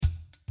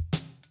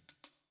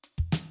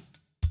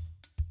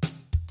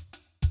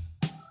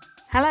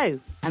Hello,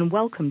 and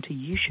welcome to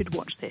You Should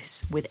Watch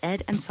This with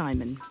Ed and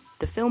Simon,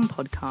 the film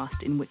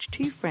podcast in which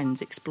two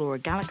friends explore a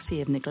galaxy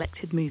of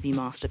neglected movie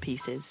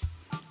masterpieces.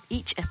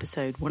 Each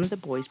episode, one of the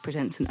boys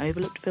presents an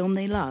overlooked film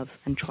they love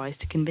and tries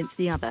to convince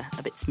the other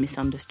of its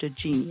misunderstood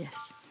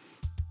genius.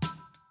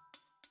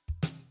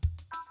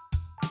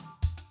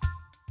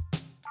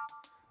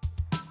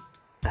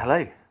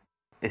 Hello,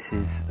 this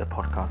is a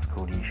podcast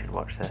called You Should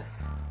Watch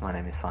This. My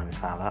name is Simon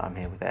Fowler, I'm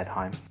here with Ed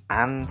Heim,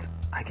 and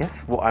I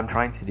guess what I'm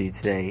trying to do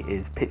today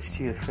is pitch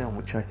to you a film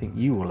which I think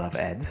you will love,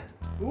 Ed.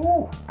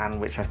 Ooh. And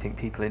which I think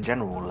people in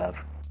general will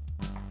love.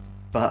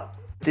 But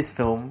this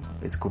film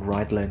is called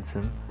Ride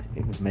Lonesome.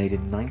 It was made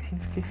in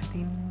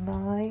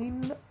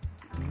 1959.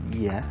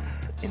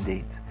 Yes,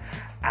 indeed.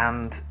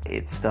 And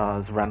it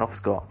stars Randolph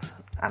Scott,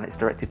 and it's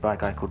directed by a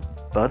guy called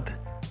Budd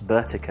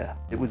Boetticher.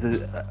 It was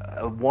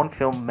a one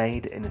film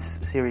made in a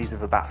series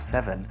of about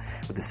 7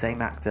 with the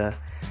same actor,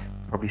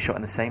 probably shot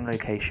in the same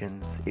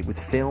locations. It was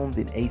filmed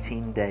in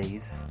 18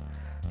 days,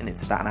 and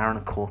it's about an hour and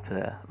a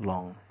quarter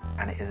long,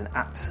 and it is an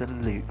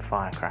absolute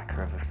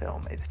firecracker of a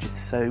film. It's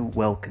just so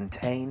well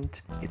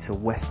contained. It's a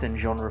Western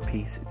genre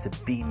piece. It's a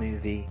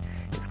B-movie.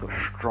 It's got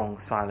strong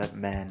silent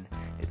men.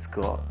 It's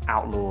got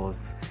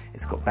outlaws.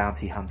 It's got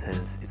bounty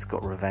hunters. It's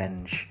got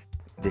revenge.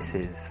 This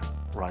is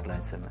Ride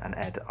Lonesome, and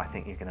Ed, I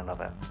think you're going to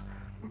love it.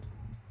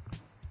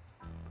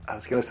 I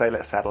was going to say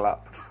let's saddle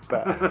up,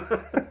 but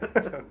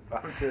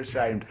I'm too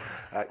ashamed.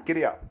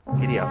 Giddy up.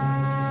 Giddy up.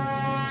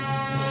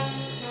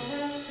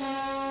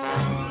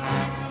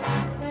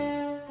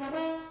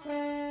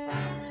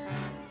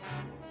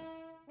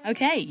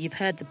 Okay, you've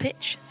heard the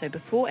pitch, so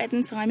before Ed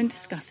and Simon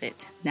discuss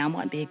it, now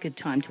might be a good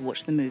time to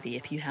watch the movie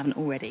if you haven't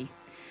already.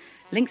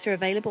 Links are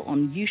available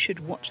on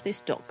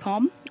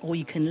youshouldwatchthis.com, or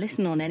you can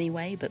listen on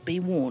anyway, but be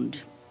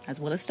warned. As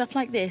well as stuff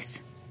like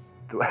this.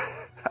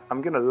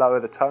 I'm going to lower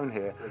the tone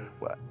here.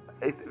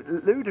 It's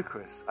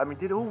ludicrous. I mean,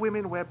 did all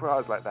women wear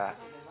bras like that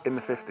in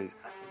the 50s?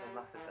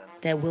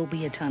 There will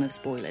be a ton of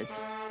spoilers.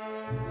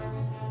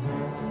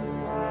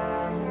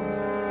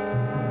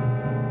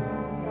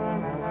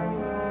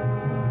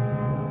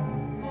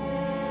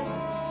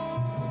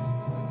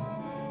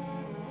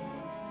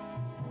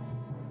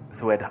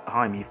 So Ed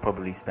Heim, you've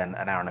probably spent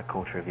an hour and a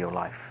quarter of your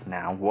life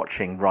now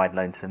watching Ride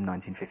Lonesome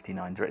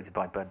 1959, directed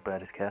by Budd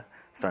Boetticher,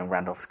 starring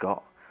Randolph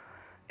Scott.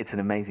 It's an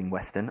amazing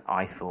Western.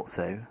 I thought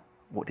so.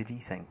 What did you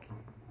think?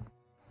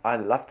 I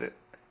loved it.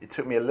 It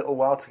took me a little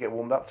while to get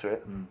warmed up to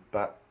it,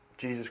 but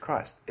Jesus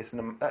Christ,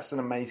 that's an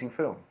amazing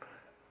film.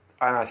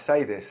 And I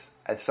say this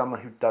as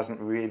someone who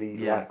doesn't really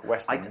like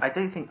Westerns. I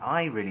don't think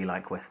I really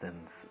like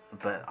Westerns,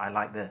 but I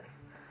like this.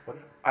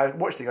 I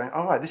watched it going,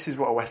 oh, right, this is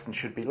what a Western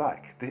should be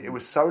like. It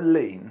was so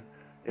lean.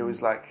 It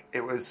was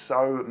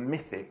so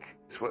mythic.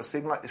 It's what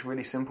seemed like this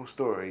really simple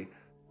story.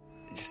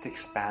 It just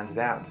expanded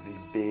out into these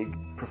big,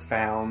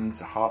 profound,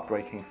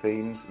 heartbreaking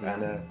themes.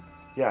 Yeah. And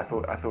I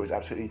thought it was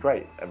absolutely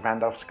great.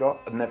 Randolph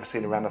Scott. I'd never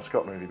seen a Randolph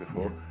Scott movie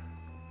before.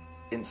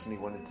 Yeah.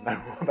 Instantly wanted to know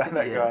more about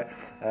that guy.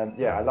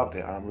 I loved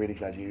it, and I'm really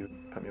glad you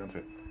put me onto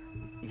it.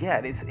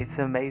 Yeah, it's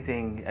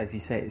amazing, as you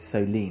say, it's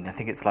so lean. I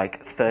think it's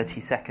like 30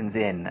 seconds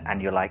in,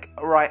 and you're like,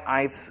 all right,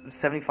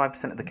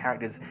 75% of the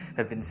characters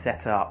have been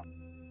set up.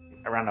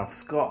 Randolph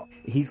Scott,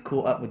 he's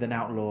caught up with an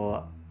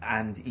outlaw,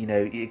 and,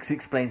 it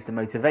explains the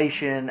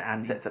motivation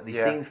and sets up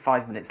these scenes.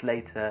 5 minutes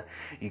later,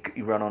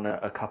 you run on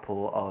a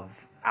couple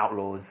of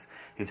outlaws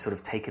who've sort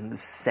of taken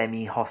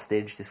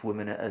semi-hostage this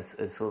woman at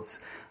a sort of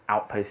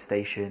outpost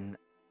station.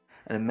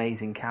 An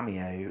amazing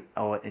cameo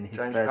in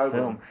his first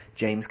film,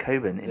 James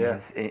Coburn,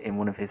 in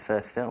one of his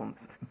first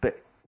films.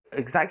 But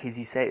exactly as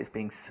you say, it's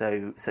being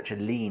such a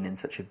lean and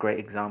such a great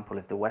example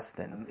of the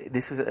Western.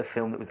 This was a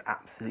film that was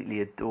absolutely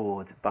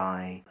adored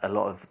by a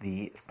lot of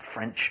the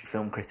French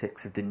film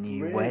critics of the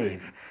new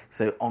wave.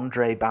 So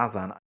André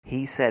Bazin,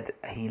 he said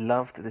he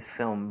loved this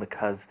film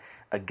because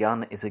a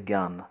gun is a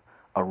gun,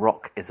 a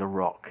rock is a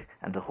rock,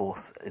 and a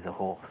horse is a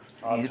horse.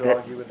 Hard to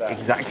argue with that.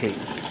 Exactly.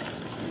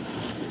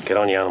 Get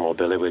on your animal,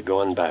 Billy. We're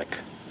going back.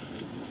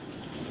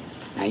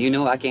 Now, you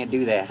know I can't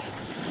do that.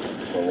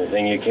 Only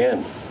thing you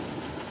can.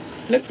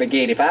 Look,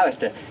 Brigade, if I was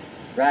to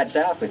ride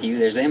south with you,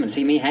 there's them and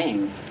see me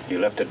hang. You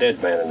left a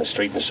dead man in the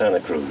street in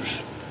Santa Cruz.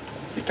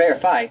 It's fair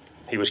fight.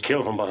 He was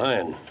killed from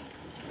behind,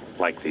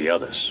 like the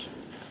others.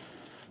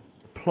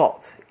 The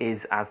plot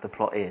is as the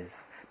plot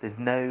is. There's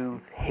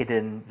no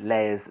hidden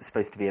layers that's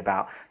supposed to be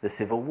about the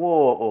Civil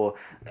War or...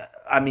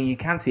 you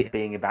can see it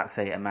being about,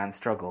 say, a man's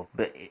struggle,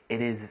 but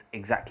it is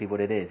exactly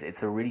what it is.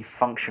 It's a really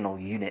functional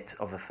unit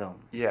of a film.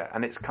 Yeah,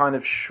 and it's kind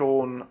of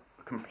shorn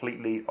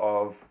completely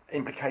of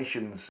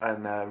implications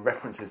and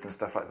references and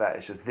stuff like that.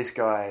 It's just this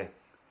guy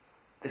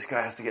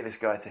has to get this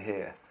guy to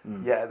here.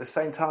 Yeah, at the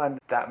same time,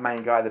 that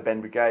main guy, the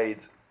Ben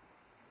Brigade,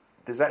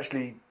 there's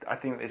actually... I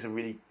think there's a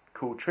really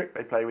cool trick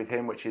they play with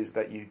him, which is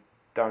that you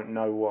don't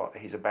know what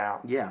he's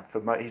about. Yeah.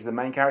 He's the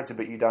main character,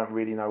 but you don't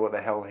really know what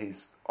the hell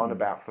he's on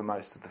about for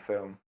most of the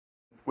film.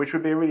 Which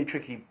would be a really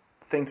tricky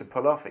thing to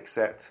pull off,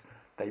 except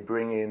they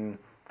bring in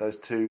those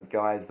two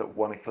guys that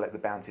want to collect the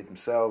bounty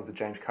themselves, the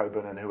James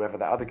Coburn and whoever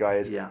that other guy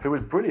is, who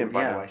was brilliant,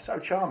 by the way, so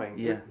charming.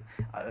 Yeah.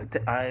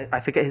 I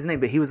forget his name,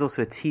 but he was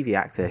also a TV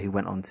actor who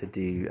went on to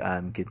do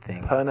good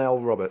things.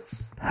 Pernell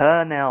Roberts.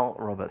 Pernell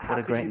Roberts, what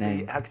a great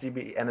name. How could you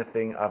be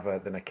anything other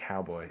than a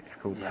cowboy if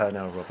you're called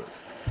Pernell Roberts?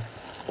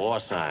 War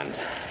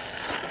signs.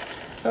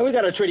 Well, we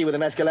got a treaty with the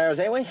Mescaleros,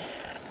 ain't we?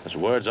 There's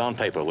words on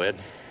paper, Wed.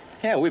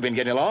 Yeah, we've been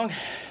getting along.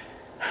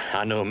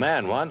 I knew a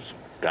man once.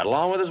 Got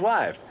along with his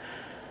wife.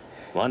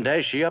 One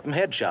day, she up and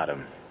headshot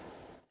him.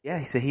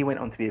 Yeah, so he went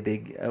on to be a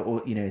big, a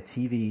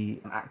TV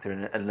actor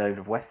in a load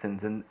of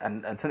westerns, and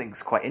something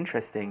that's quite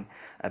interesting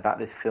about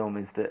this film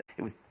is that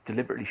it was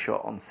deliberately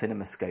shot on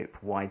CinemaScope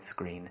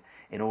widescreen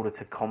in order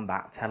to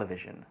combat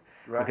television.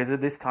 Right. Because at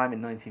this time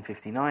in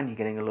 1959, you're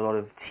getting a lot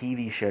of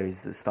TV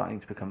shows that are starting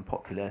to become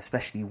popular,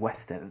 especially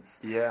westerns.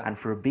 Yeah. And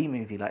for a B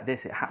movie like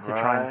this, it had to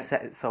try and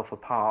set itself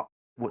apart.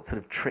 What sort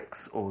of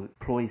tricks or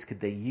ploys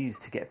could they use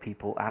to get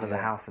people out of the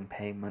house and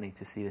paying money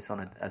to see this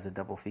as a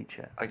double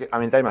feature? I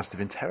mean, they must have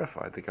been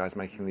terrified, the guys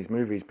making these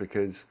movies,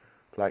 because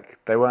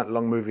they weren't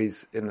long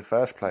movies in the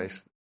first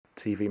place.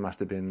 TV must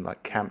have been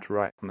camped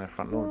right on their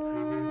front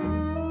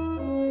lawn.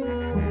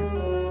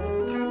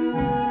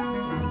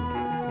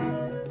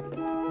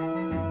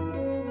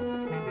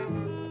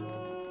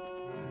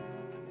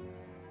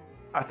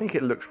 I think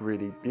it looks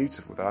really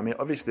beautiful, though. I mean,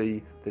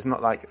 obviously, there's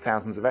not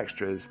thousands of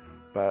extras,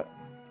 but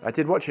I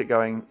did watch it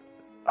going,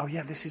 oh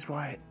yeah, this is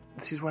why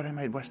they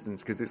made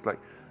westerns, because it's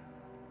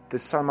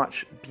there's so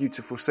much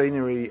beautiful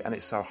scenery, and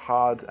it's so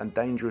hard and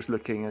dangerous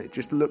looking, and it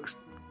just looks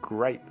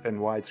great in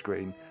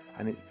widescreen,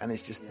 and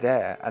it's just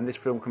there. And this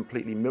film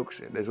completely milks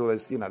it. There's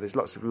there's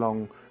lots of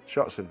long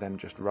shots of them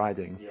just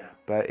riding,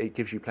 but it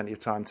gives you plenty of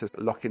time to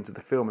lock into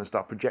the film and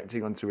start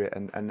projecting onto it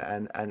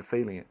and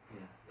feeling it.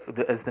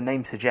 As the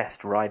name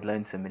suggests, Ride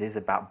Lonesome, it is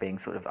about being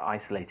sort of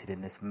isolated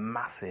in this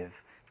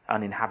massive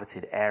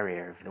uninhabited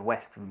area of the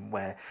West,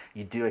 where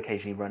you do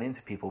occasionally run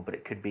into people, but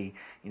it could be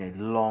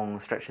long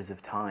stretches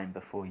of time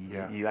before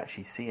you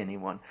actually see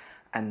anyone.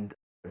 And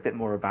a bit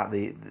more about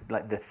the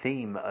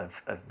theme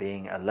of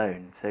being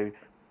alone. So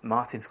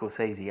Martin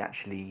Scorsese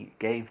actually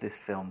gave this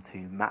film to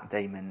Matt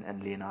Damon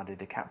and Leonardo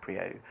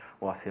DiCaprio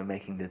whilst they were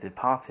making The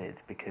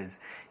Departed, because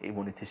it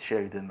wanted to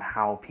show them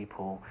how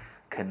people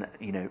can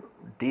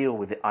deal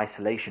with the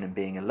isolation and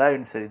being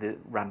alone. So that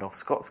Randolph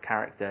Scott's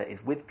character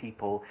is with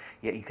people,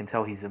 yet you can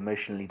tell he's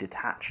emotionally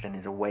detached and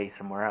is away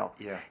somewhere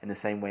else. In the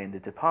same way in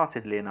The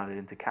Departed,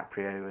 Leonardo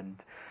DiCaprio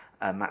and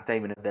Matt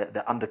Damon,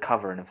 they're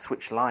undercover and have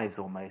switched lives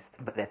almost,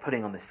 but they're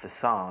putting on this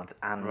facade,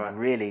 and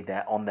really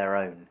they're on their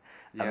own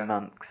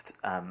amongst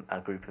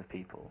a group of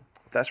people.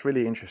 That's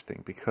really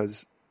interesting,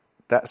 because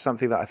that's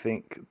something that I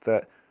think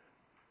that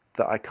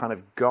I kind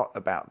of got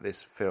about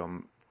this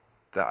film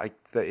that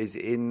is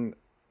in,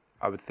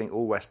 I would think,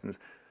 all westerns.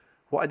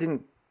 What I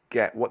didn't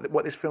get,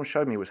 what this film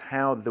showed me, was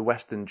how the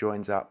western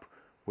joins up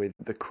with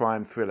the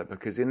crime thriller,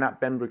 because in that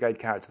Ben Brigade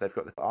character, they've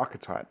got the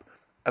archetype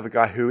of a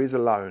guy who is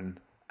alone,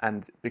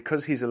 and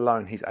because he's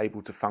alone, he's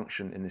able to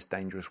function in this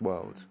dangerous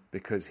world,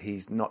 because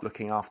he's not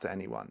looking after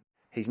anyone.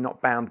 He's not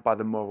bound by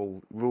the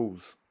moral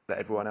rules that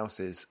everyone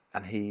else is,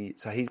 and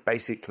he's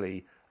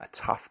basically a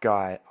tough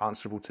guy,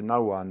 answerable to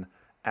no one,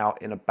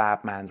 out in a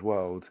bad man's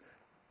world,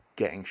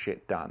 getting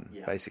shit done,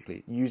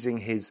 basically, using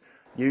his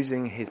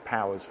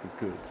powers for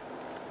good.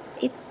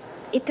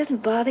 It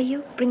doesn't bother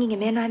you, bringing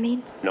him in, I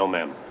mean? No,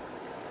 ma'am.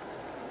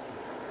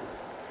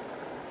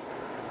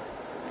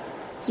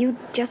 You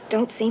just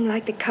don't seem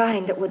like the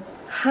kind that would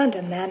hunt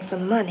a man for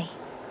money.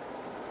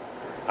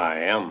 I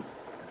am.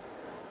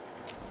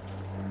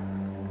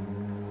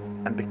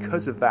 And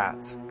because of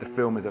that, the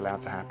film is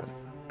allowed to happen.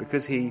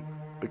 Because he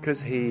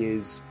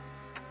is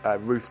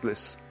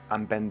ruthless,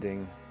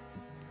 unbending,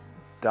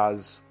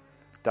 does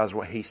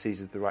what he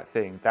sees as the right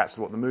thing. That's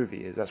what the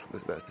movie is. That's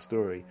the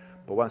story.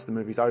 But once the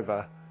movie's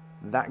over,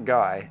 that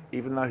guy,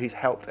 even though he's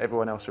helped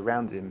everyone else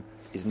around him,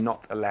 is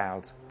not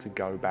allowed to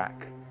go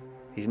back.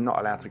 He's not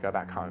allowed to go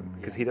back home,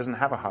 because he doesn't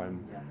have a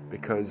home,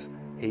 because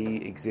he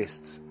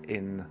exists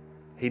on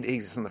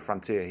the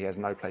frontier. He has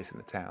no place in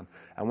the town,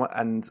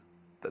 and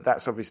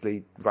that's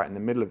obviously right in the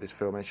middle of this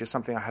film. And it's just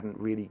something I hadn't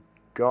really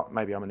got.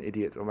 Maybe I'm an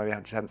idiot, or maybe I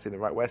just hadn't seen the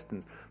right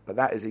westerns. But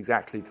that is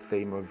exactly the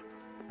theme of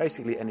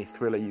basically any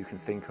thriller you can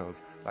think of.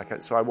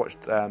 So I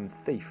watched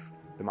Thief,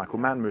 the Michael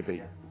Mann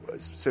movie,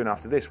 soon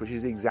after this, which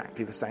is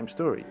exactly the same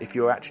story. If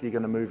you're actually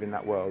going to move in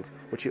that world,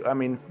 it's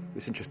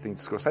interesting.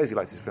 Scorsese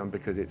likes this film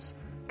because it's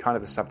kind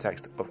of the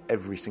subtext of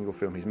every single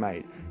film he's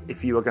made.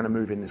 If you are going to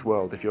move in this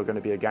world, if you're going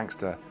to be a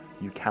gangster,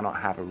 you cannot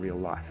have a real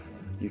life.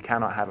 You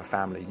cannot have a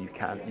family. You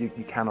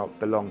cannot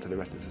belong to the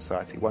rest of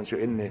society. Once you're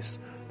in this,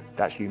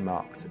 that's you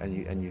marked, and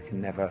you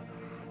can never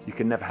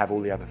have all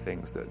the other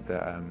things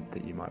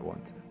that you might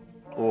want.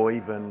 Or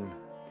even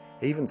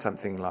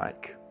something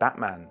like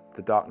Batman,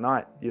 The Dark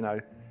Knight.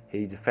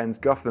 He defends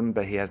Gotham,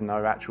 but he has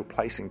no actual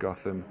place in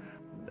Gotham,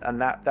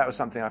 and that was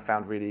something I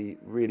found really,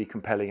 really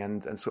compelling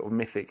and sort of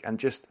mythic, and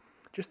just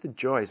the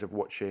joys of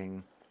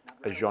watching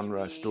a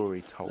genre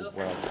story told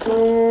well.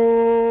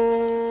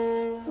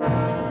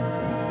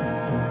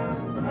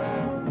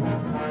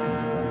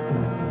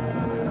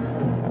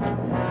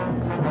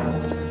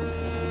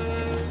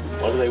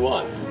 What do they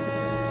want?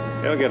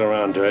 They'll get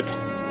around to it.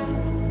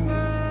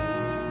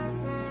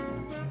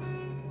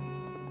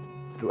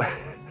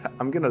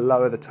 I'm going to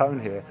lower the tone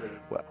here.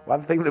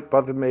 One thing that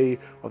bothered me,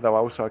 although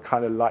also I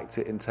kind of liked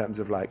it in terms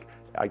of, like,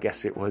 I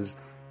guess it was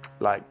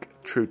like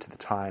true to the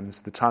times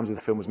of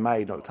the film was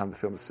made, not the time the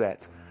film was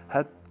set.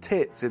 Her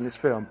tits in this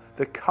film,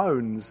 the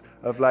cones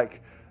of,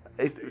 like,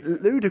 it's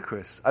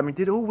ludicrous. I mean,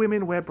 did all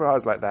women wear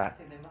bras like that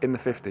in the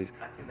 50s?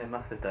 I think they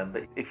must have done,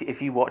 but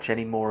if you watch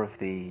any more of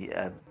the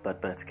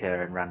Bud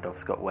Bertaker and Randolph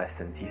Scott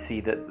westerns, you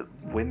see that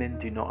women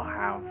do not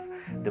have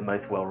the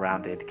most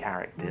well-rounded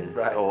characters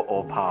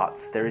or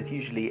parts. There is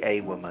usually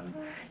a woman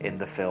in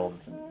the film.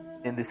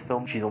 In this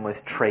film, she's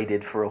almost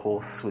traded for a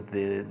horse with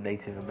the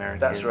Native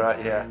Americans. That's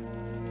right, yeah.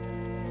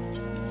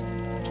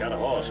 Got a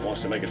horse,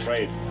 wants to make a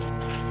trade.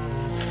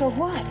 For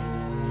what?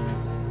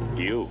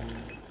 You.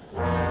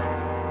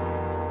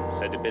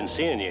 Said they've been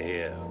seeing you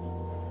here.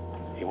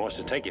 He wants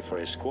to take you for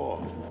his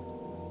squaw.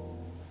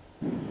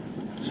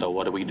 So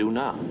what do we do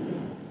now?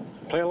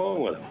 Play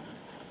along with him.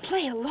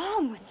 Play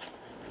along with him?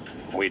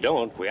 We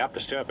don't. We have to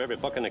stir up every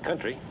buck in the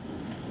country.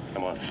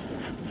 Come on.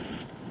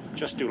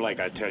 Just do like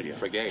I tell you.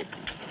 Brigade.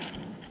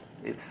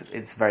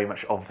 It's very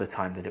much of the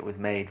time that it was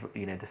made.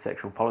 You know, the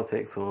sexual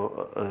politics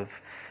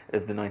of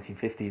the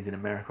 1950s in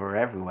America or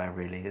everywhere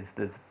really.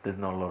 There's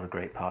not a lot of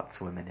great parts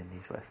for women in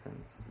these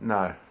westerns.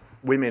 No,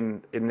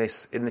 women in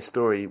this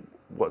story,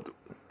 what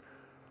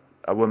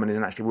a woman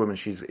isn't actually a woman.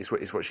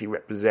 It's what she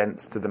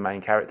represents to the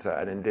main character,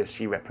 and in this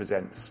she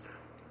represents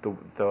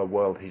the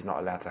world he's not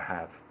allowed to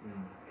have.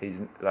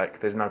 He's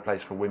like, there's no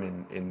place for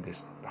women in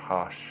this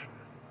harsh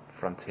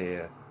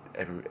frontier.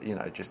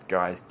 Just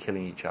guys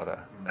killing each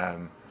other.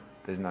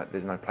 There's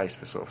no place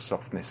for sort of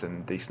softness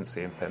and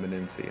decency and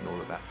femininity and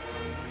all of that.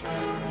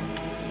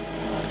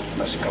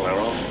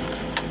 Mescalero.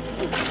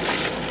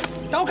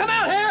 Don't come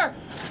out here!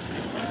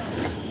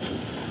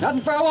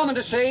 Nothing for a woman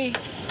to see.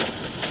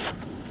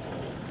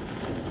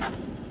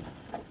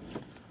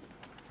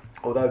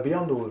 Although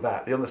beyond all of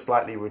that, beyond the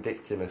slightly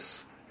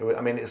ridiculous,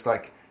 it's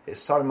like it's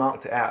so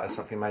marked it out as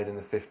something made in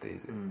the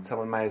 50s.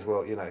 Someone may as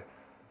well,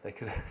 they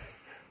could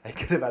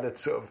have had a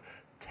sort of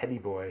teddy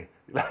boy,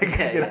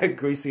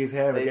 greasy his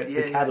hair against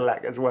the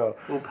Cadillac as well.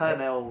 Well,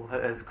 Purnell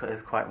has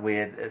quite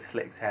weird,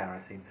 slicked hair, I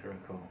seem to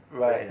recall.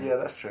 Right, yeah,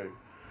 that's true.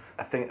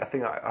 I think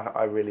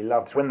I really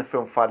loved when the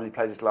film finally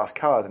plays its last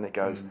card and it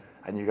goes,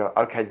 and you go,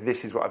 okay,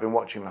 this is what I've been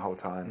watching the whole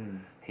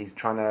time. He's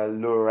trying to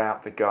lure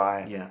out the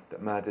guy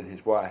that murdered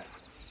his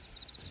wife.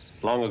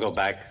 Long ago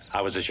back,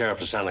 I was the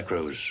sheriff of Santa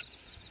Cruz.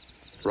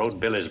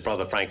 Wrote Billy's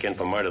brother Frank in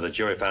for murder. The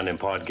jury found him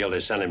part guilty,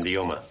 sent him to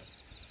Yuma.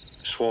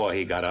 Swore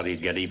he got out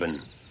he'd get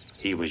even.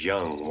 He was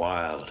young,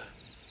 wild.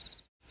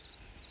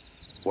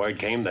 Word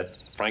came that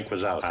Frank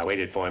was out. I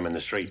waited for him in the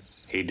street.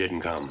 He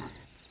didn't come.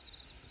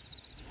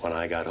 When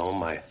I got home,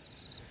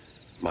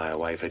 my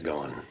wife had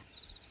gone.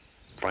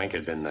 Frank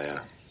had been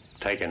there,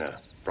 taken her,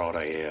 brought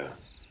her here.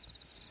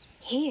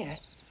 Here?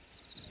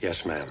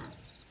 Yes, ma'am.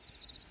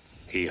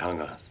 He hung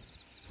her.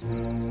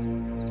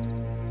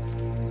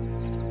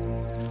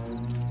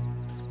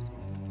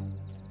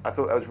 I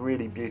thought that was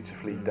really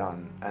beautifully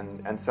done,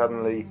 and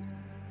suddenly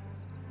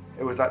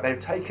it was like they've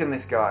taken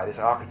this guy, this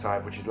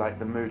archetype, which is like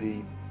the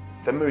moody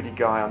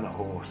guy on the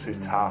horse who's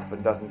tough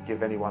and doesn't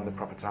give anyone the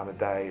proper time of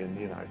day, and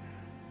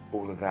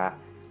all of that,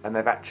 and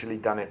they've actually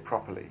done it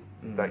properly.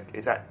 Like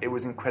it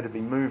was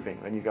incredibly moving,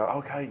 and you go,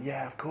 okay,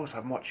 yeah, of course,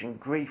 I'm watching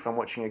grief. I'm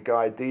watching a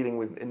guy dealing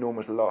with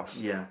enormous loss.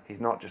 Yeah, he's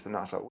not just an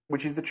asshole,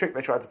 which is the trick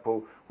they tried to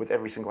pull with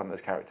every single one of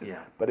those characters.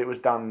 Yeah, but it was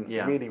done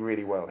really,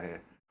 really well here.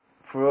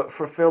 For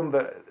a film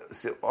that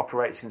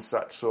operates in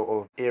such sort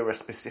of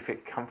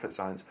era-specific comfort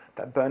zones,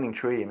 that burning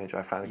tree image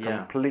I found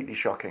completely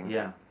shocking.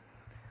 Yeah,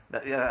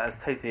 that's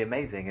totally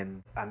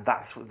amazing, and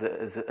that's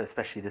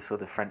especially the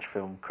sort of French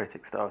film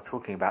critics that I was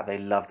talking about. They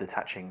loved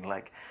attaching,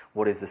 like,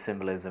 what is the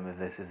symbolism of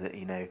this? Is it,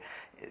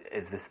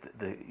 is this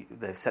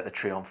they've set the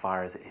tree on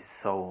fire? Is it his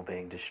soul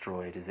being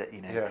destroyed? Is it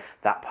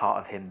that part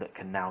of him that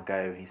can now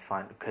go? He's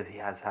fine because he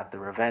has had the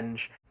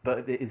revenge.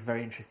 But it is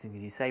very interesting,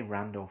 as you say,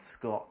 Randolph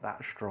Scott,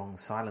 that strong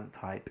silent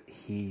type.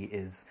 He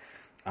is.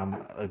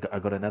 I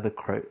got another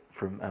quote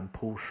from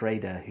Paul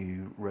Schrader,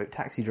 who wrote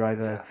Taxi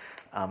Driver,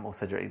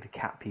 also directed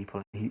Cat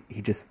People.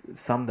 He just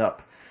summed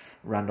up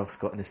Randolph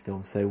Scott in this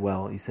film so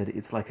well. He said,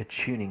 it's like a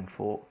tuning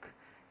fork.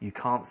 You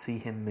can't see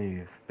him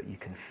move, but you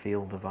can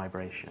feel the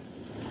vibration.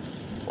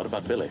 What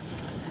about Billy?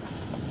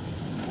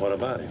 What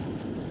about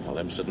him? Well,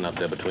 them sitting up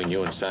there between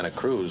you and Santa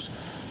Cruz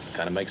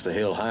kind of makes the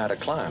hill higher to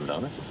climb,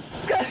 don't it?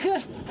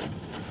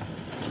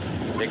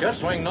 You could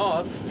swing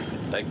north,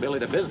 take Billy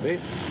to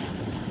Bisbee.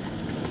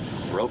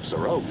 Rope's a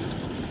rope.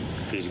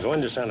 He's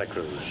going to Santa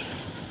Cruz.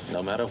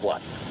 No matter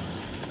what.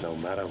 No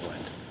matter what.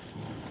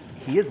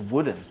 He is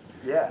wooden,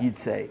 you'd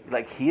say.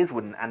 Like, he is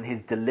wooden, and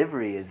his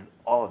delivery is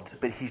odd,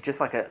 but he's just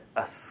like a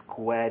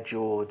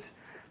square-jawed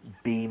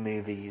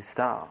B-movie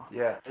star.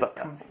 Yeah,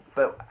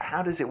 but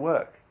how does it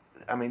work?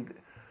 I mean,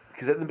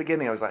 because at the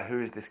beginning I was like,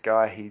 who is this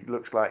guy? He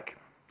looks like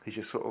he's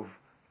just sort of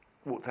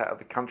walked out of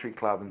the country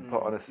club and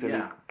put on a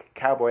silly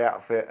cowboy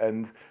outfit,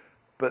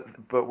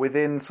 But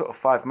within sort of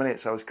 5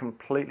 minutes, I was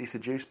completely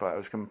seduced by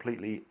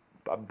it.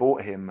 I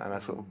bought him, and I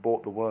sort of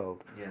bought the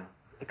world. Yeah.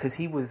 Because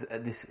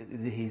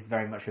he's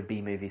very much a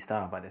B-movie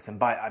star by this.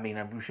 And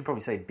we should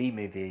probably say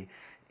B-movie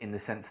in the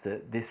sense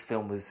that this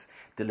film was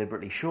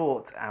deliberately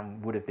short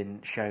and would have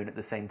been shown at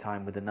the same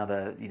time with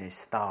another,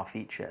 star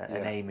feature,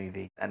 an A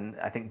movie. And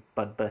I think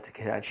Bud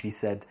Burtick actually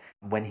said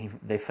when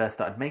they first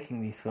started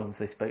making these films,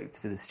 they spoke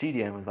to the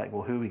studio and was like,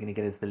 well, who are we going to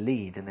get as the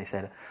lead? And they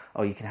said,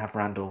 oh, you can have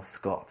Randolph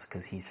Scott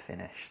because he's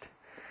finished.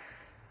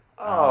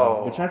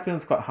 Which I feel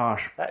is quite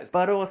harsh.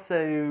 But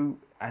also,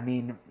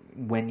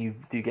 when you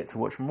do get to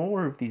watch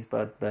more of these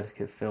Bud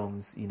Burtick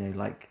films,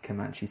 like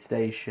Comanche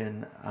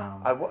Station.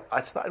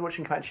 I started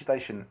watching Comanche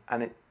Station,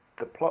 and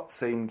the plot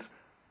seemed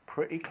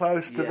pretty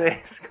close to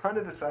this, kind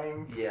of the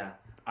same. Yeah.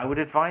 I would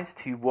advise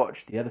to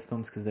watch the other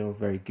films because they're all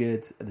very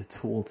good. The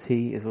Tall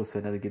T is also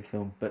another good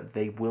film, but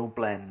they will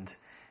blend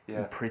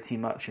pretty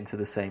much into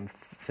the same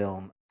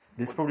film.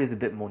 This probably is a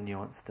bit more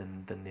nuanced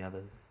than the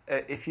others.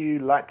 If you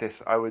like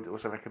this, I would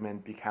also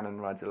recommend Buchanan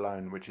Rides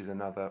Alone, which is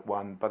another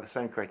one by the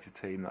same creative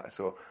team that I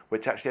saw,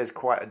 which actually has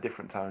quite a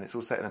different tone. It's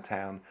all set in a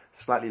town,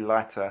 slightly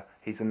lighter.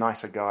 He's a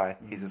nicer guy.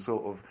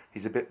 Mm.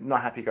 He's a bit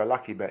not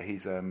happy-go-lucky, but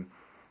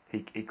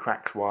he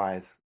cracks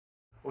wise.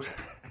 Also,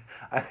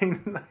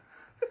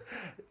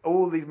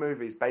 all these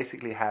movies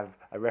basically have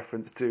a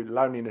reference to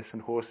loneliness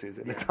and horses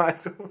in the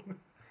title.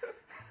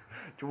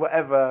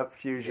 Whatever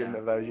fusion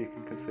of those you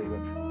can conceive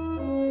of.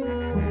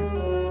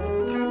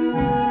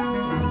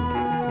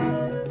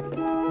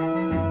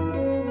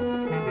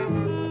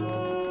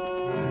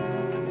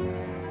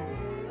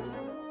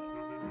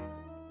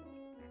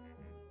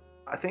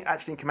 I think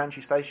actually in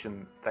Comanche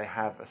Station they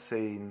have a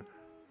scene.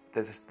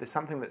 There's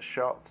something that's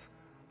shot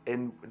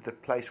in the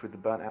place with the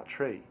burnt out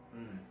tree,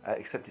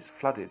 except it's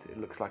flooded. It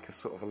looks like a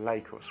sort of a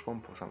lake or a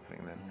swamp or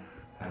something. Then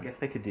I guess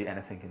they could do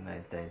anything in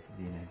those days,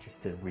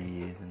 just to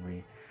reuse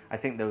and I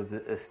think there was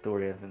a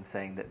story of them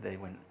saying that they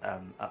went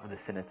up with a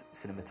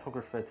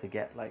cinematographer to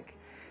get like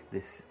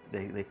this.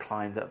 They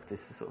climbed up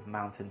this sort of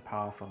mountain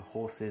path on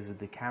horses with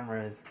the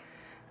cameras.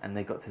 And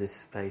they got to this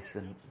space,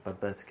 and Bud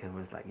Burtick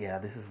was like, yeah,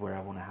 this is where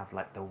I want to have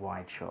like the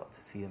wide shot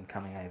to see them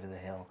coming over the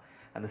hill.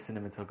 And the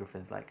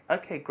cinematographer's like,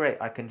 okay, great,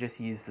 I can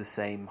just use the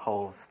same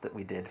holes that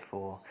we did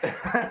for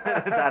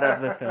that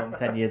other film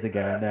 10 years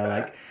ago. And they're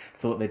like,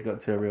 thought they'd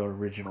got to a real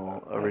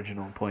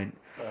original point.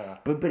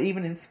 But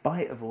even in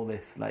spite of all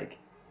this, like,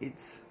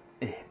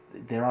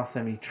 there are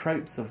so many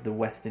tropes of the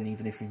Western,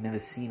 even if you've never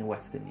seen a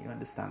Western, you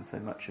understand so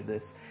much of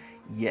this,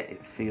 yet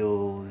it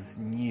feels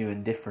new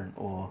and different,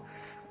 or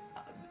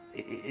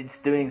it's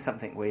doing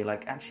something where you're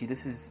like, actually,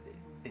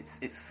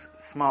 it's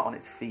smart on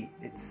its feet.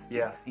 It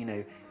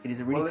is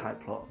a really tight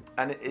plot,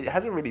 and it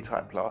has a really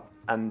tight plot,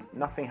 and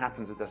nothing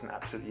happens that doesn't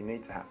absolutely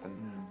need to happen.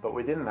 But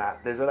within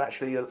that, there's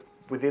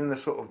within the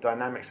sort of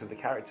dynamics of the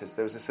characters,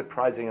 there was a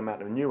surprising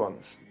amount of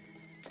nuance.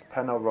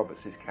 Pernell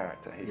Roberts'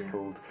 character, he's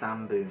called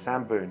Sam Boone.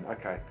 Sam Boone,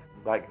 okay,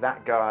 like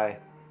that guy,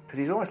 because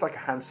he's almost like a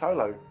Han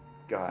Solo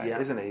guy,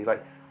 isn't he?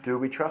 Like, do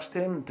we trust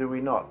him? Do we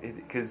not?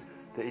 Because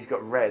he's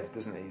got Red,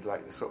 doesn't he?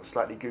 Like the sort of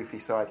slightly goofy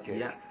sidekick.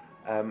 Yeah.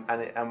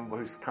 And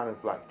who's kind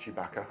of like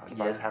Chewbacca, I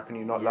suppose. Yeah. How can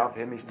you not love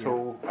him? He's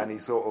tall, and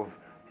he's sort of,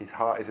 his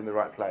heart is in the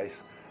right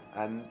place.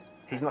 And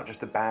he's not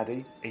just a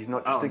baddie, he's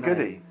not just a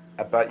goodie.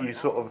 But you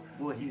sort of,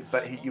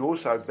 you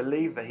also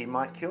believe that he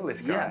might kill this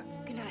guy. Yeah.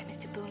 Good night,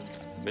 Mr. Boone.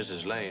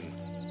 Mrs. Lane,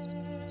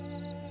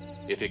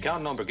 if your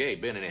counting on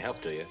brigade been any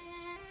help to you,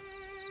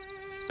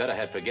 better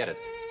head forget it.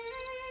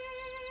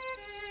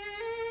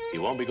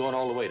 You won't be going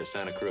all the way to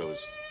Santa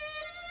Cruz.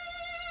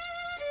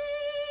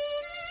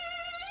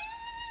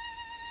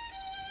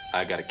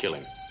 I gotta kill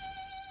him.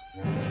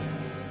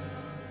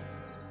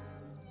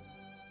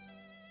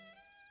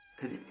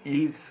 Because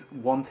he's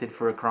wanted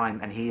for a crime,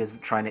 and he is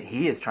trying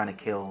to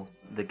kill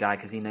the guy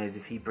because he knows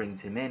if he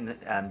brings him in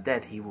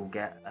dead, he will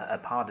get a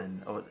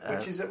pardon.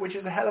 Which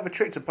is a hell of a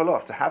trick to pull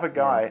off. To have a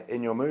guy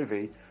in your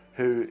movie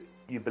who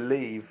you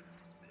believe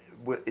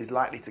is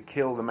likely to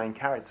kill the main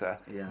character,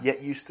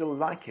 yet you still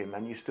like him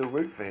and you still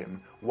root for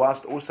him,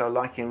 whilst also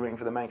liking and rooting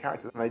for the main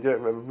character. And they do it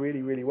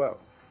really, really well.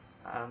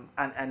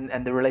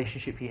 And the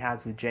relationship he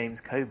has with James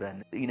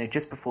Coburn.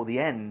 Just before the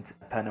end,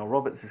 Pernell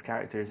Roberts'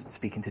 character is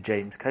speaking to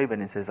James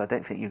Coburn and says, I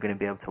don't think you're going to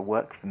be able to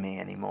work for me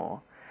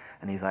anymore.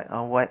 And he's like,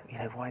 oh, what?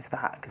 Why is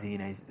that? Because,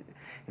 he's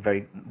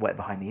very wet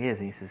behind the ears.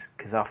 And he says,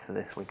 because after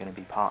this, we're going to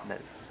be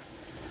partners.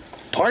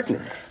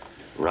 Partner?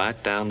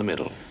 Right down the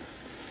middle.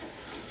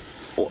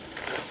 Well,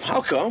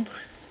 how come?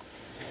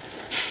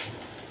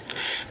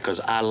 Because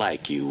I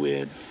like you,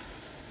 Ed.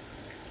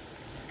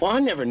 Well, I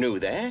never knew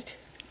that.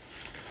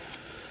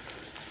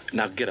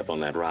 Now get up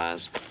on that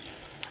rise.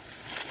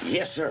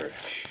 Yes, sir.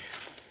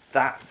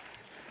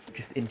 That's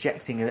just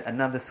injecting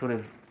another sort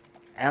of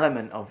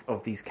element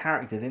of these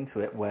characters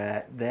into it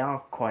where they are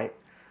quite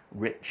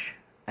rich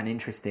and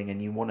interesting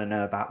and you want to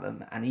know about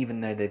them. And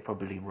even though they've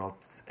probably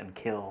robbed and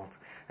killed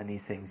and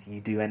these things,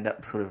 you do end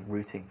up sort of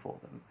rooting for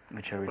them,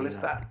 which I really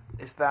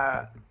it's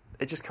that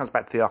it just comes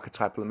back to the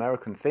archetypal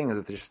American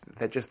thing.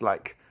 They're just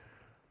like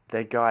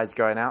They're guys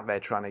going out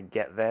there trying to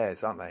get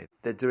theirs, aren't they?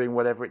 They're doing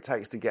whatever it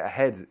takes to get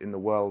ahead in the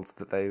world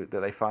that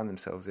they find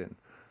themselves in.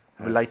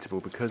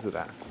 Relatable because of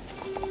that.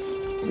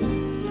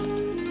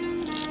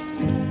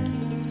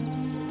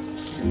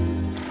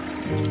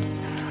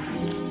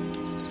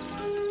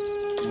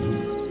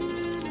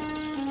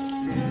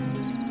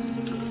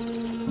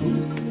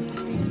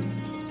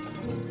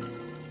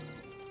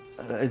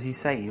 As you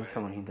say, you're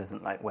someone who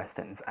doesn't like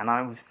westerns, and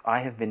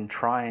I've been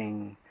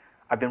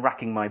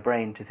racking my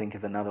brain to think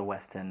of another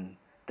western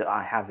that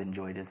I have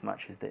enjoyed as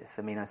much as this.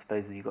 I mean, I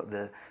suppose that you've got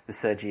the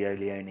Sergio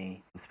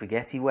Leone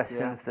spaghetti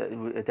westerns that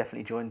are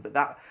definitely joined, but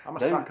I'm a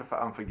sucker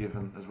for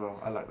Unforgiven as well.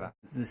 I like that.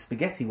 The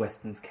spaghetti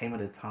westerns came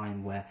at a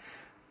time where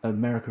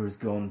America has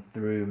gone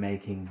through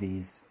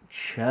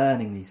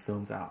churning these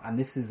films out, and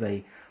this is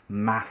a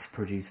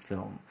mass-produced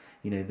film.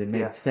 You know, they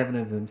made 7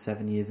 of them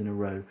 7 years in a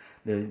row.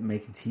 They're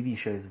making TV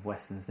shows of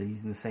westerns. They're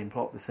using the same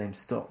plot, the same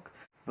stock.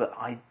 But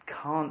I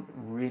can't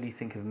really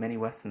think of many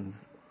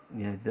westerns,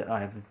 you know, that I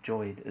have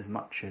enjoyed as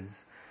much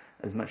as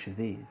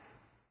these.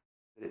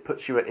 It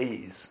puts you at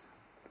ease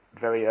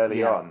very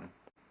early on,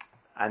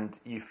 and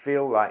you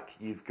feel like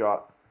you've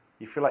got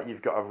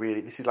a really,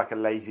 this is like a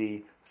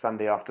lazy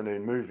Sunday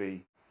afternoon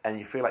movie, and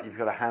you feel like you've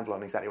got a handle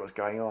on exactly what's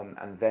going on,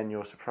 and then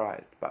you're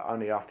surprised, but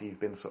only after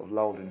you've been sort of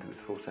lulled into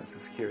this full sense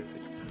of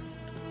security.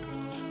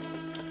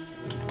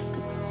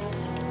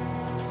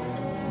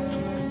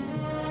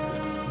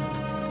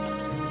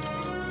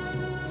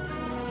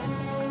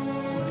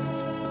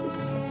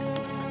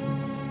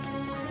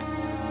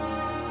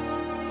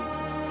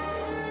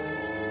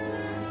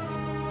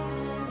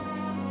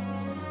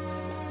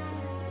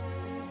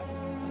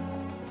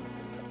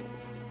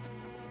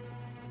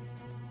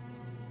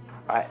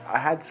 I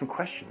had some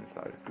questions,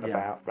 though,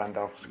 about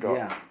Randolph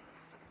Scott.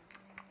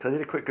 Because I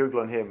did a quick Google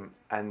on him,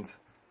 and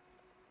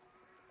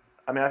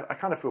I mean, I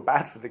kind of feel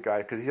bad for the guy,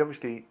 because he's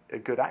obviously a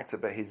good actor,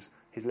 but his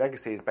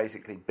legacy is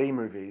basically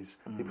B-movies.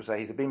 People say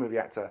he's a B-movie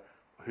actor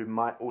who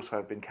might also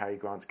have been Cary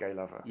Grant's gay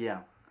lover. Yeah.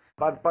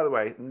 By the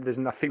way, there's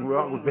nothing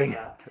wrong with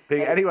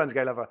being anyone's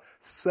gay lover.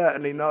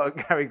 Certainly not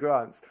Cary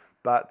Grant's.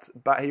 But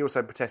he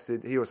also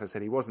protested. He also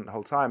said he wasn't the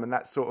whole time, and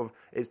that sort of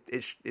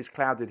it's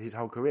clouded his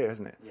whole career,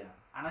 hasn't it? Yeah,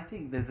 and I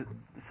think there's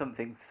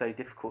something so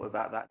difficult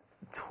about that.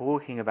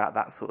 Talking about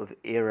that sort of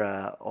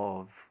era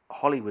of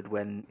Hollywood,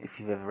 when, if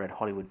you've ever read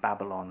Hollywood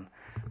Babylon,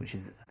 which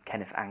is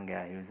Kenneth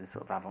Anger, who was a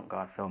sort of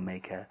avant-garde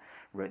filmmaker,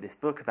 wrote this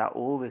book about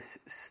all the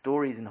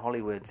stories in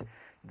Hollywood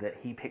that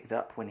he picked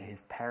up when his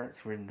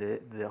parents were in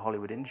the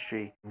Hollywood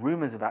industry.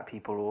 Rumors about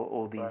people,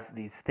 or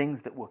these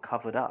things that were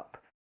covered up.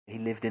 He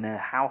lived in a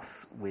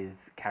house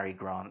with Cary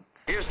Grant.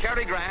 Here's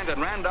Cary Grant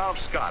and Randolph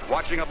Scott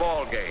watching a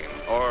ball game,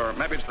 or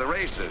maybe it's the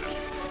races.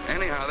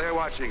 Anyhow, they're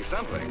watching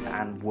something.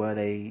 And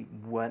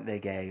weren't they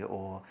gay?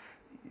 Or,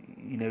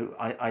 you know,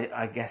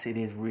 I guess it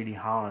is really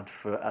hard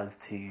for us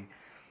to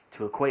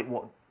equate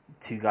what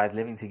two guys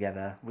living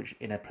together, which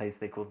in a place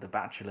they called the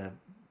Bachelor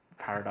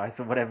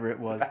Paradise or whatever it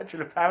was.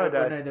 Bachelor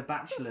Paradise. No, the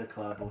Bachelor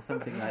Club or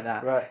something like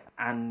that. Right.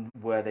 And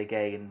were they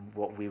gay in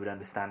what we would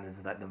understand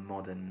as like the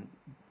modern,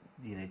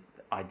 you know,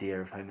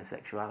 idea of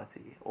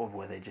homosexuality, or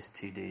were they just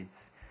two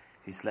dudes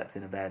who slept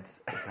in a bed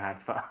and had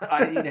fun?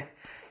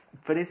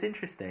 But it's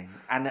interesting,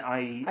 and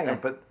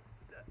but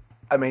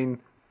I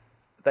mean,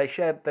 they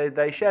shared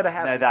a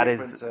house. No, that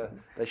is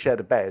they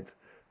shared a bed.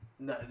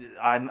 No,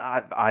 I'm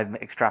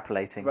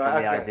extrapolating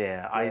from the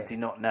idea. Yeah. I do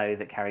not know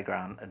that Cary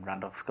Grant and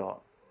Randolph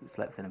Scott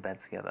slept in a bed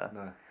together.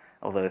 No.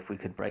 Although if we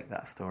could break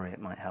that story, it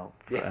might help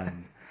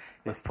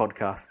this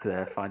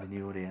podcast find a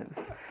new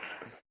audience.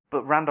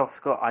 But Randolph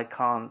Scott, I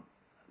can't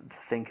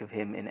think of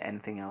him in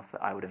anything else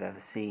that I would have ever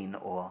seen,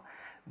 or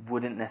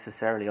wouldn't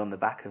necessarily on the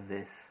back of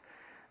this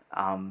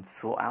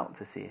sought out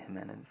to see him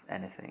in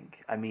anything.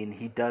 I mean,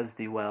 he does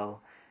do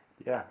well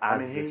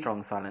as the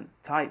strong silent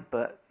type,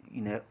 but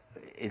you know,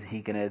 is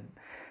he gonna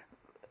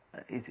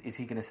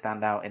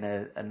stand out in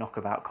a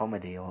knockabout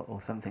comedy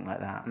or something like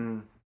that?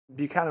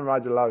 Buchanan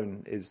Rides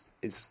Alone is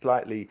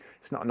slightly,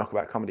 it's not a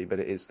knockabout comedy, but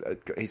it is.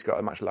 He's got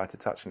a much lighter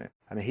touch in it.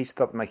 I mean, he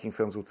stopped making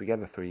films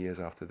altogether 3 years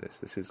after this.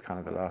 This is kind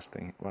of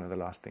one of the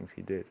last things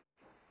he did.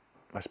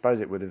 I suppose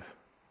it would have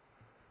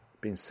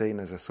been seen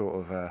as a sort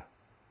of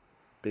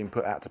being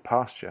put out to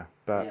pasture,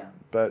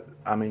 but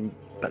I mean,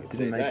 but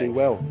didn't they do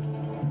well?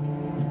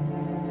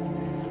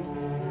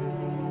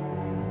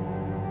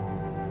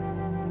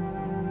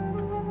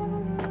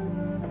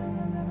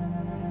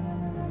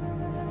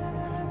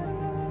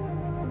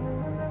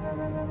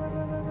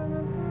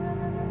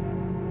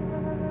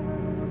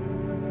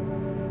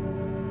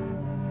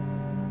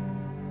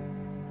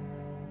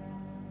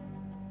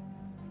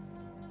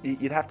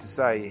 You'd have to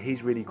say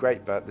he's really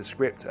great, but the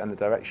script and the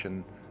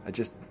direction are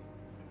just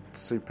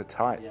super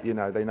tight. You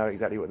know, they know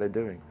exactly what they're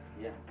doing.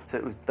 Yeah. So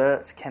it was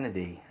Burt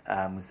Kennedy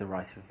was the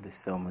writer of this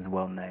film, was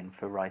well known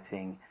for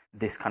writing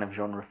this kind of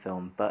genre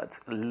film, but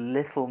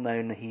little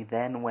known, he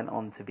then went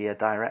on to be a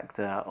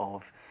director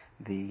of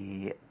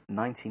the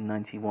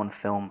 1991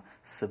 film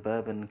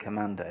Suburban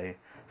Commando,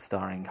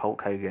 starring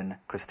Hulk Hogan,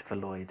 Christopher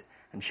Lloyd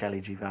and Shelley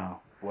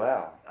Duvall.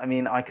 Wow. I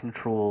mean, I can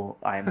trawl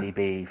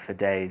IMDb for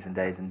days and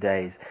days and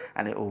days,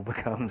 and it all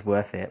becomes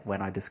worth it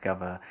when I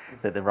discover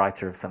that the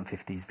writer of some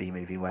 50s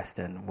B-movie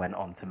western went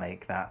on to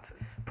make that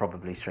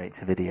probably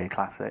straight-to-video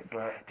classic.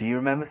 Right. Do you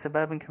remember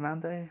Suburban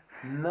Commando?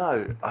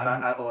 No.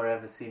 Or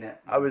ever seen it?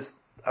 I was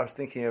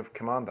thinking of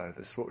Commando,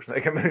 the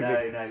Schwarzenegger movie.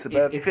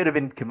 No. If it had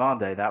been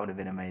Commando, that would have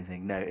been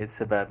amazing. No, it's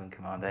Suburban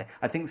Commando.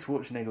 I think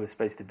Schwarzenegger was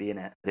supposed to be in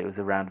it, but it was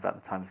around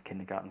about the time of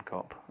Kindergarten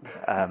Cop,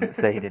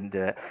 so he didn't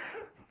do it.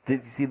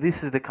 See,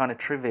 this is the kind of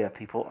trivia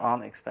people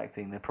aren't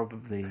expecting. They're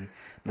probably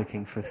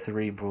looking for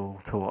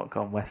cerebral talk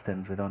on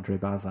westerns with Andre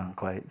Bazin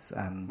quotes.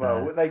 And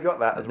they got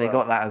that as well. They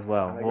got that as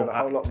well. And they got a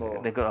whole lot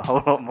more. They got a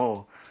whole lot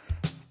more.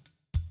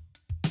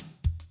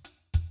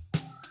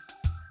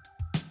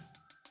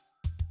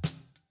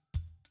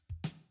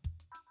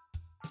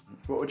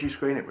 What would you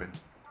screen it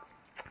with?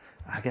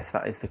 I guess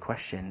that is the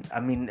question. I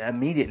mean,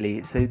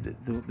 immediately, so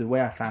the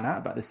way I found out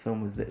about this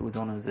film was that it was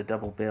on as a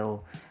double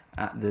bill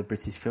at the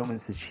British Film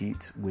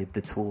Institute with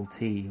The Tall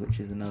Tea,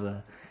 which is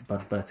another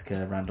Bud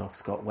Bertica, Randolph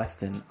Scott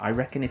western. I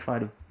reckon if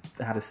I'd have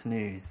had a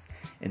snooze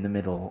in the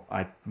middle,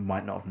 I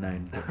might not have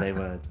known that they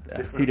were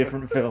two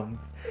different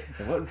films.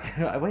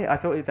 Wait, I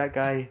thought that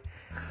guy...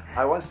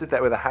 I once did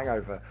that with A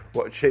Hangover,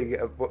 watching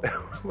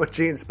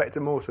Inspector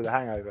Morse with A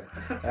Hangover.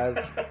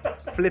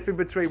 Flipping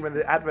between when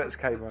the adverts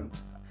came on,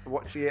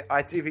 watching it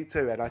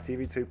ITV2 and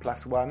ITV2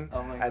 Plus One,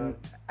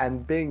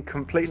 and being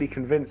completely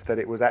convinced that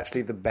it was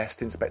actually the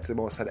best Inspector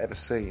Morse I'd ever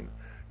seen,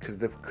 because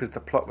the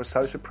plot was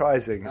so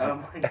surprising.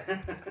 Well,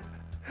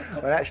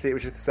 actually, it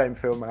was just the same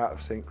film out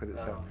of sync with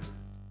itself.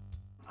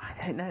 I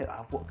don't know.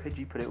 What could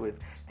you put it with?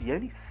 The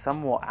only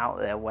somewhat out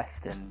there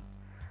western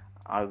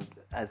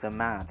as a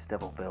mad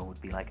double bill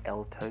would be like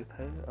El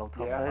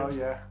Topo.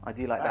 Yeah. I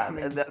do like that. I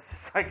mean, that's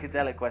a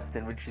psychedelic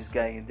western which is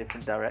going in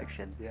different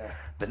directions. Yeah.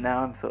 But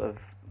now I'm sort of...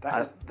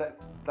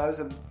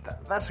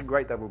 That's a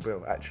great double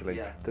bill, actually.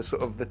 Yeah. The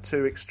sort of the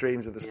two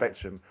extremes of the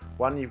spectrum.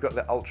 One, you've got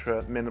the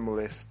ultra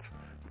minimalist,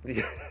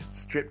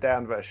 stripped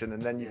down version,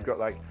 and then you've got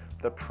like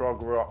the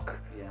prog rock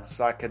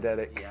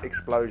psychedelic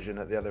explosion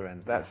at the other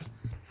end.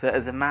 So,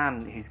 as a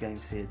man who's going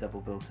to see a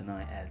double bill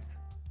tonight, Ed,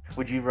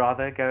 would you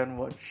rather go and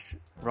watch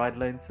Ride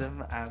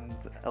Lonesome and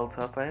El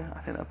Topo? I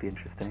think that'd be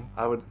interesting.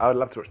 I would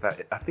love to watch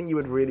that. I think you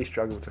would really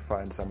struggle to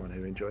find someone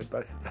who enjoyed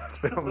both of those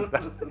films.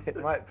 It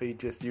might be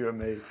just you and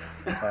me.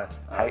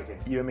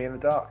 You and me in the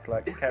dark,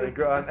 like Cary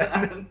Grant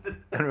and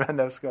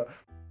Randolph Scott.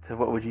 So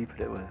what would you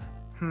put it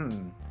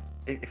with?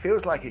 It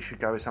feels like it should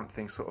go with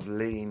something sort of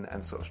lean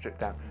and sort of stripped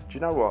down. Do you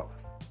know what?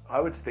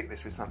 I would stick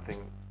this with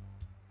something,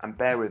 and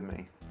bear with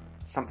me,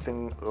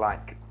 something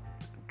like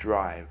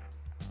Drive.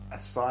 A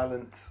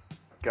silent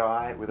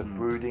guy with a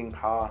brooding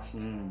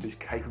past who's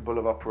capable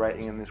of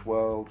operating in this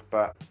world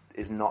but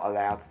is not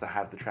allowed to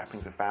have the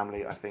trappings of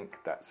family. I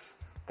think that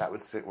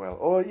would sit well.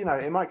 Or,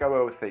 it might go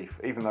well with Thief,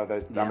 even though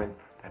they're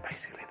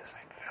basically the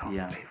same film,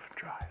 Thief and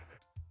Drive.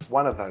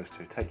 One of those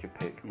two, take your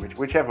pick.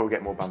 Whichever will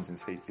get more bums in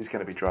seats. It's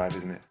going to be Drive,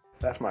 isn't it?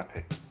 That's my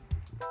pick.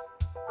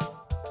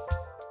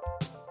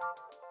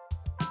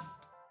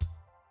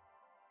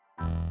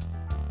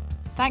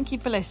 Thank you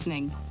for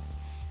listening.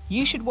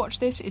 You Should Watch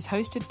This is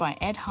hosted by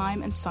Ed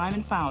Heim and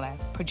Simon Fowler,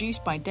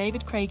 produced by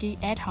David Craigie,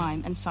 Ed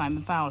Heim and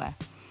Simon Fowler.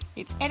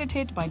 It's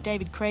edited by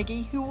David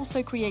Craigie, who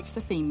also creates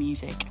the theme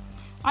music.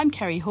 I'm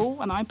Kerry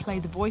Hall and I play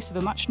the voice of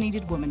a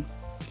much-needed woman.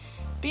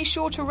 Be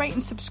sure to rate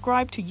and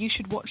subscribe to You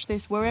Should Watch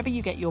This wherever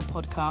you get your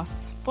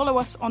podcasts. Follow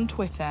us on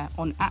Twitter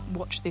on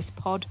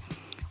 @WatchThisPod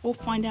or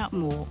find out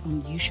more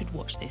on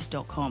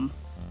YouShouldWatchThis.com.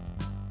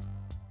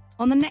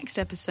 On the next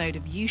episode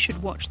of You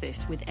Should Watch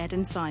This with Ed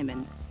and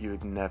Simon. You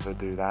would never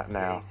do that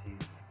now.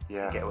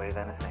 Get away with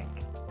anything.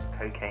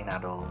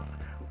 Cocaine-addled,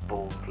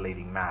 bald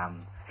leading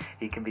man.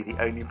 He can be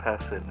the only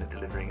person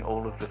delivering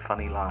all of the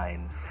funny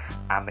lines,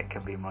 and it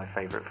can be my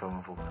favourite film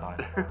of all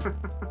time.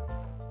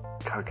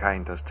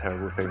 Cocaine does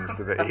terrible things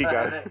to the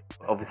ego.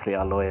 Obviously,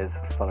 our lawyers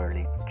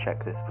thoroughly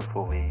check this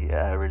before we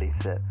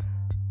release it.